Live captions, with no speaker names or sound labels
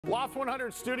Loft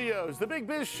 100 Studios, the Big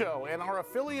Biz Show, and our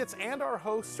affiliates and our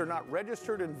hosts are not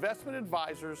registered investment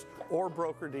advisors or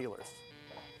broker-dealers.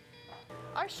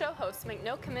 Our show hosts make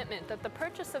no commitment that the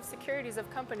purchase of securities of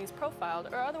companies profiled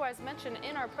or otherwise mentioned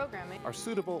in our programming are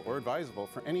suitable or advisable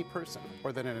for any person,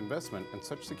 or that an investment in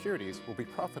such securities will be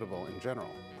profitable in general.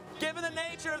 Given the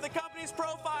nature of the company's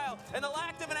profile and the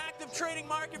lack of an active trading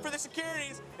market for the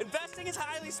securities, investing is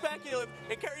highly speculative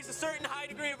and carries a certain high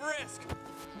degree of risk.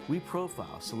 We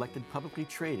profile selected publicly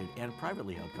traded and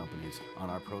privately held companies on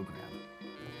our program.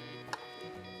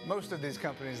 Most of these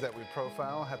companies that we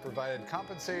profile have provided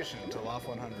compensation to Loft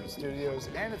 100 Studios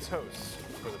and its hosts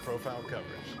for the profile coverage.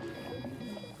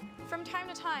 From time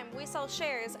to time, we sell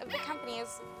shares of the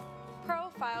companies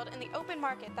profiled in the open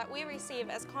market that we receive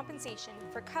as compensation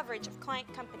for coverage of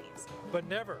client companies. But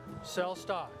never sell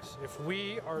stocks if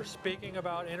we are speaking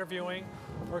about interviewing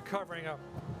or covering a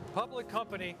public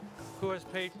company who has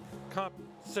paid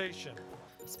compensation.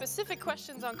 Specific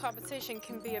questions on compensation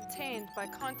can be obtained by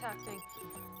contacting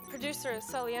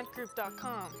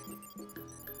producer@sullyentgroup.com.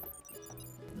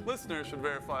 Listeners should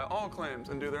verify all claims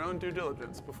and do their own due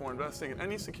diligence before investing in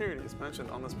any securities mentioned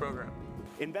on this program.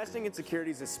 Investing in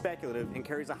securities is speculative and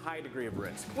carries a high degree of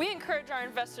risk. We encourage our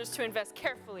investors to invest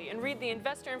carefully and read the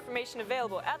investor information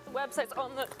available at the websites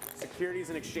on the Securities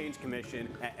and Exchange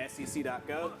Commission at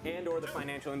sec.gov and or the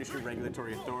Financial Industry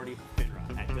Regulatory Authority,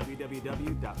 FINRA, at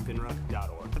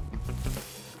www.finra.org.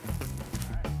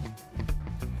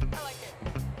 I like it.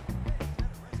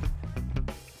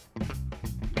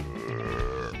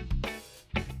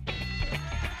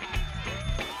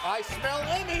 I smell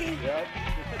Amy! Yep.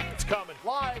 It's coming.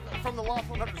 Live from the Loft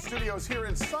 100 Studios here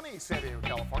in sunny San Diego,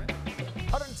 California.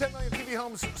 110 million TV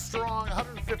homes strong,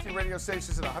 150 radio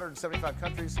stations in 175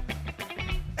 countries.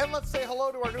 And let's say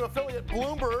hello to our new affiliate,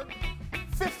 Bloomberg.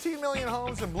 15 million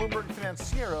homes in Bloomberg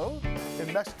Financiero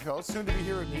in Mexico. Soon to be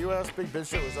here in the U.S. Big Biz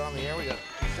Show is on the air. We got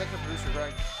executive producer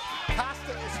Greg.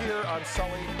 Pasta is here. I'm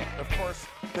Sully. Of course,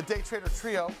 the Day Trader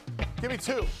Trio. Give me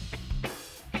two.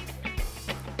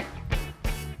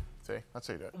 See, that's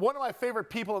how you do it. One of my favorite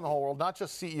people in the whole world, not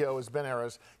just CEO, is Ben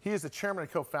Errez. He is the chairman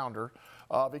and co-founder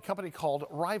of a company called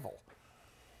RYVL.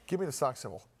 Give me the stock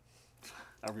symbol.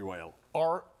 RYVL.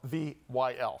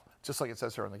 RVYL, just like it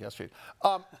says here on the guest sheet.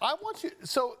 I want you,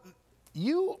 so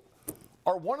you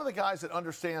are one of the guys that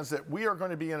understands that we are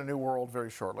going to be in a new world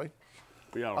very shortly.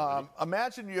 We are.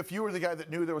 Imagine if you were the guy that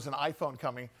knew there was an iPhone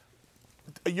coming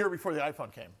a year before the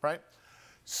iPhone came, right?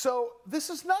 So this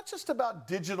is not just about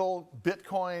digital,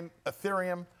 Bitcoin,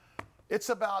 Ethereum. It's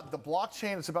about the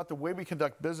blockchain. It's about the way we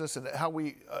conduct business and how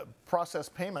we process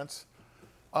payments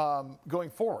going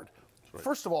forward. Right.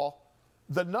 First of all,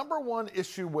 the number one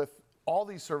issue with all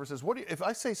these services, what do you, if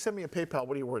I say send me a PayPal,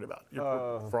 what are you worried about?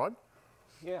 Fraud?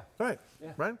 Yeah. Right.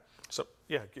 Yeah. Right? So,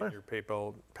 yeah, get your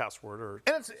PayPal password or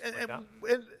and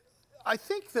I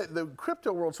think that the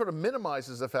crypto world sort of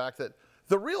minimizes the fact that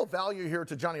the real value here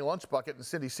to Johnny Lunchbucket and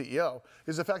Cindy CEO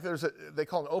is the fact that there's they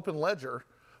call it an open ledger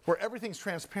where everything's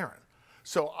transparent.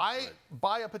 So I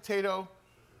buy a potato,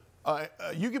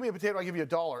 you give me a potato, I give you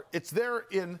 $1. It's there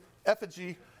in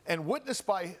effigy and witnessed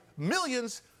by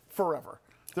millions forever.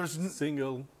 There's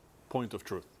single point of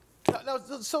truth. Now,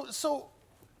 so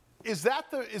is that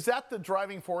the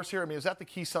driving force here? I mean, is that the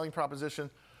key selling proposition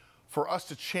for us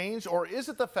to change, or is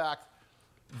it the fact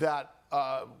that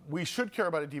we should care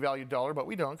about a devalued dollar, but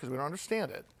we don't because we don't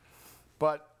understand it.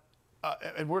 But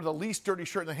and we're the least dirty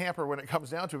shirt in the hamper when it comes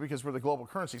down to it because we're the global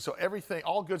currency. So everything,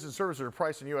 all goods and services are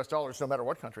priced in U.S. dollars no matter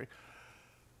what country.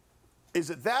 Is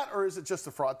it that, or is it just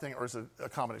a fraud thing, or is it a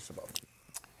combination of both?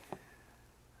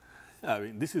 I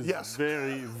mean, this is a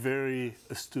very, very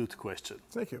astute question.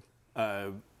 Thank you.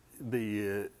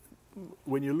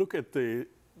 When you look at the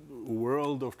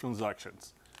world of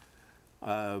transactions,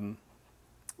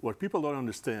 what people don't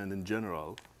understand in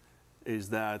general is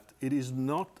that it is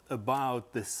not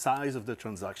about the size of the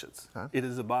transactions. Huh? It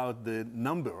is about the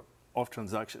number of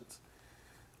transactions.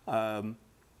 The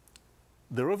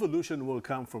revolution will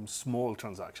come from small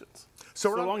transactions.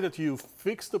 So long that you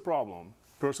fix the problem,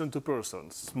 person to person,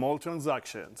 small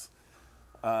transactions,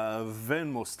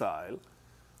 Venmo style,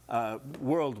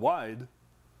 worldwide,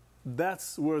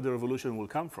 that's where the revolution will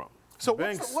come from. So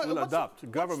banks will adapt,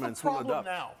 governments will adapt.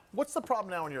 Now? What's the problem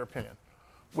now, in your opinion,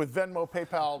 with Venmo,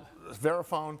 PayPal,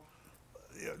 Verifone,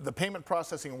 the payment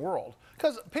processing world?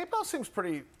 Because PayPal seems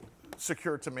pretty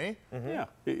secure to me. Mm-hmm. Yeah,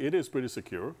 it is pretty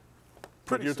secure.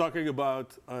 But you're talking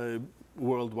about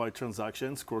worldwide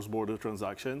transactions, cross-border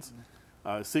transactions,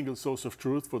 single source of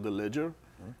truth for the ledger,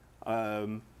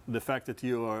 the fact that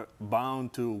you are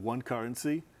bound to one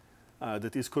currency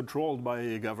that is controlled by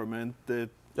a government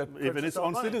that Even its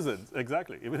own citizens,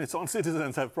 exactly. Even its own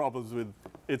citizens have problems with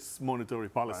its monetary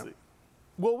policy. Right.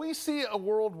 Will we see a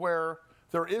world where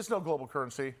there is no global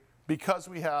currency because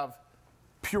we have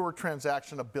pure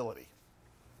transaction ability?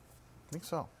 I think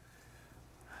so.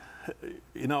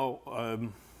 You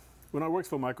know, when I worked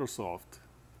for Microsoft,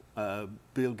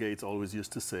 Bill Gates always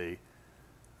used to say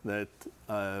that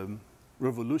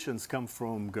revolutions come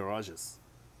from garages,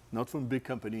 not from big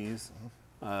companies.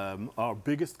 Our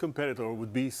biggest competitor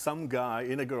would be some guy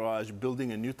in a garage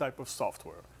building a new type of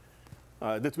software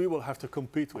that we will have to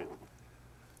compete with.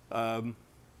 I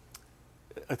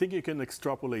think you can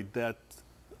extrapolate that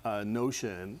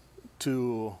notion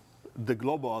to the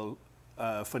global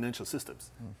financial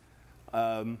systems.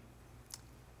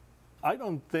 I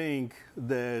don't think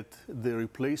that the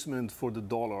replacement for the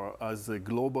dollar as a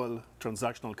global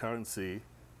transactional currency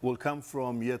will come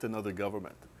from yet another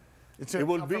government. It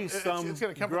will be it's going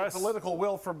to come from the political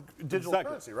will from digital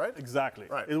currency, right? Exactly.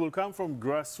 Right. It will come from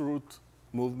grassroots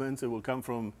movements. It will come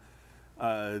from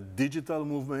digital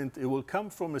movement. It will come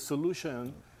from a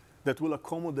solution that will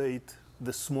accommodate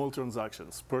the small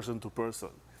transactions, person to person,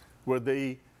 where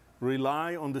they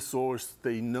rely on the source.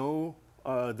 They know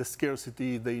the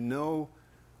scarcity. They know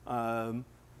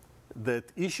that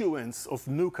issuance of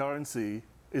new currency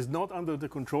is not under the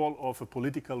control of a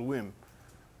political whim,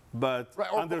 but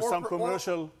under some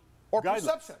commercial or guidelines.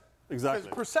 Perception. Exactly.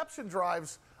 Because perception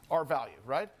drives our value,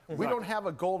 right? We don't have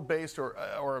a gold-based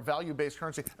or a value-based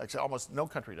currency. Actually, almost no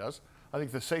country does. I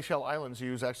think the Seychelles Islands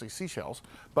use actually seashells.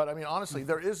 But I mean, honestly,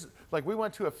 there is, like, we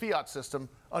went to a fiat system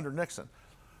under Nixon.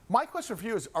 My question for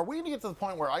you is, are we going to get to the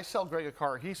point where I sell Greg a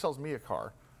car, he sells me a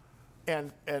car,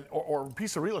 or a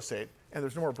piece of real estate, and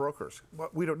there's no more brokers?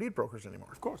 We don't need brokers anymore.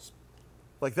 Of course.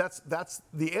 Like, that's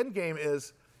the end game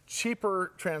is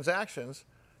cheaper transactions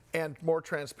and more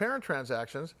transparent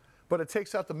transactions, but it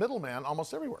takes out the middleman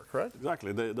almost everywhere, correct?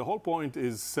 Exactly. The whole point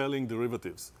is selling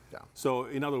derivatives. Yeah. So,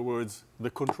 in other words, the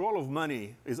control of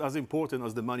money is as important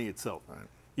as the money itself. Right.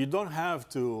 You don't have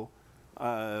to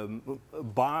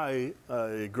buy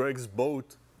Greg's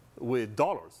boat with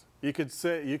dollars. You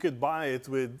could buy it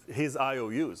with his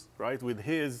IOUs, right? With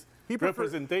his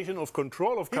representation of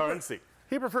control of currency.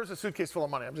 He prefers a suitcase full of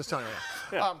money. I'm just telling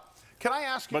you. Yeah. Can I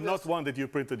ask you But not one that you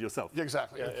printed yourself.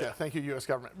 Exactly. Yeah. Thank you, U.S.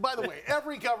 government. By the way,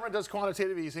 every government does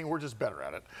quantitative easing. We're just better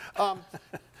at it.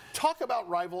 Talk about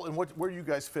RYVL and where you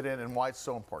guys fit in and why it's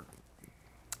so important.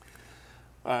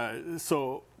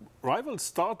 So RYVL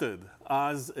started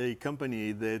as a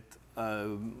company that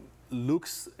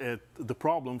looks at the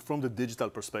problem from the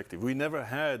digital perspective. We never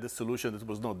had a solution that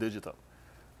was not digital.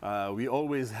 We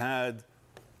always had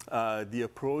the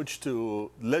approach to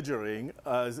ledgering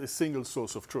as a single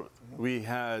source of truth. We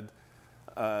had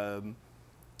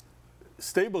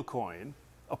stablecoin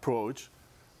approach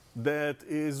that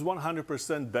is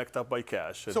 100% backed up by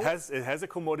cash. It has a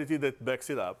commodity that backs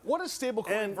it up. What is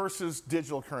stablecoin versus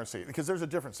digital currency? Because there's a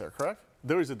difference there, correct?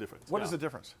 There is a difference. What is the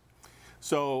difference?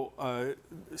 So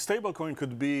stablecoin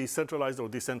could be centralized or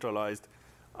decentralized,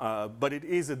 but it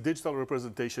is a digital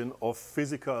representation of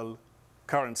physical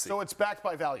currency. So it's backed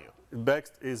by value.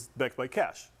 Is backed by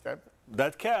cash. Okay.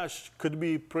 That cash could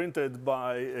be printed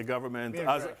by a government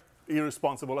as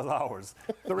irresponsible as ours.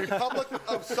 The Republic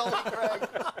of Sully, Craig,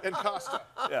 and Costa.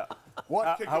 Yeah.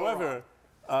 What could however,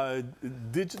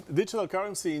 digital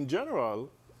currency in general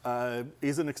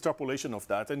is an extrapolation of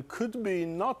that and could be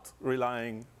not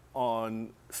relying on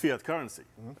fiat currency.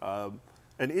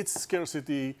 And its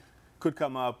scarcity could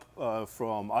come up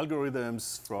from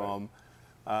algorithms, from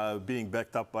being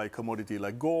backed up by commodity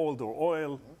like gold or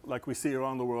oil, like we see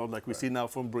around the world, like we see now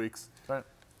from BRICS. Right.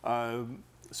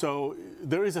 So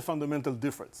there is a fundamental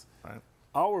difference. Right.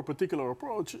 Our particular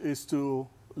approach is to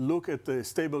look at the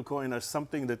stablecoin as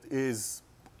something that is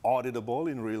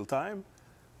auditable in real time,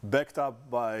 backed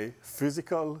up by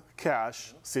physical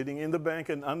cash sitting in the bank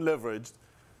and unleveraged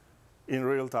in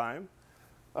real time.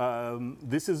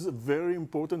 This is a very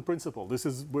important principle. This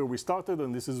is where we started,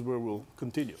 and this is where we'll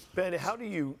continue. Ben, how do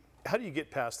you get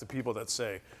past the people that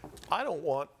say, I don't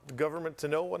want the government to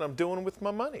know what I'm doing with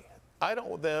my money. I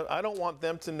don't want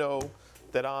them to know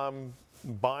that I'm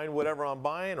buying whatever I'm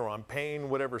buying, or I'm paying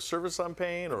whatever service I'm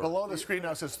paying. Or below the screen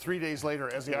now says 3 days later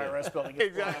as the IRS building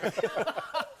gets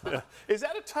exactly. Is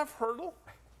that a tough hurdle?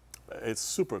 It's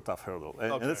super tough hurdle,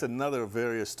 and that's another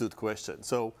very astute question.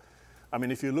 So, I mean,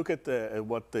 if you look at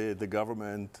what the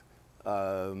government,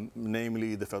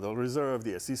 namely the Federal Reserve,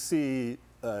 the SEC,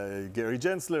 Gary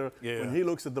Gensler, when he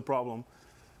looks at the problem,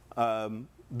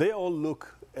 they all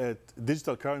look at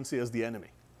digital currency as the enemy.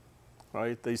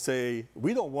 right? They say,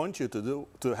 we don't want you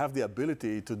to have the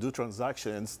ability to do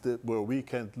transactions where we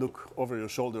can't look over your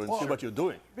shoulder and see what you're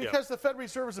doing. Because the Fed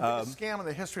Reserve is the biggest scam in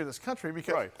the history of this country.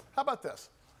 Because how about this?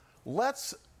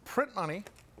 Let's print money,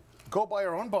 go buy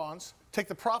our own bonds, take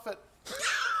the profit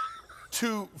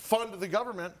to fund the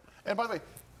government. And by the way,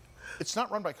 it's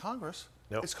not run by Congress.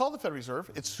 Nope. It's called the Fed Reserve.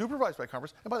 It's supervised by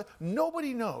Congress. And by the way,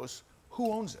 nobody knows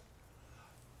who owns it.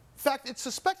 In fact, it's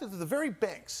suspected that the very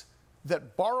banks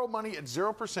that borrow money at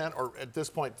 0%, or at this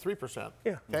point 3%,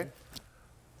 okay,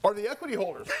 are the equity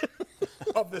holders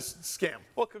of this scam.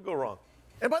 What could go wrong?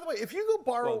 And by the way, if you go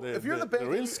borrow, if you're the bank, the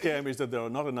real scam is that there are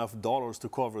not enough dollars to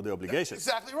cover the obligations.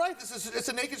 Exactly right. It's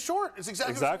a naked short. It's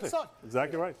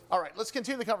exactly right. All right, let's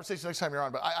continue the conversation next time you're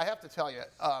on. But I have to tell you,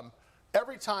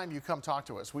 every time you come talk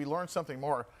to us, we learn something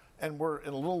more, and we're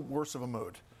in a little worse of a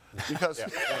mood. Because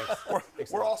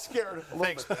we're all scared a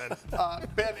little bit.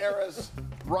 Ben Errez,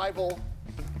 RYVL,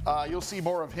 you'll see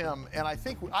more of him. And I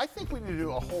think we need to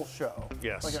do a whole show.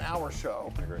 Yes. Like an hour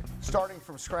show. I agree. Starting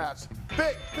from scratch.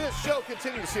 Big Biz Show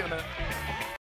continues. See you in a minute.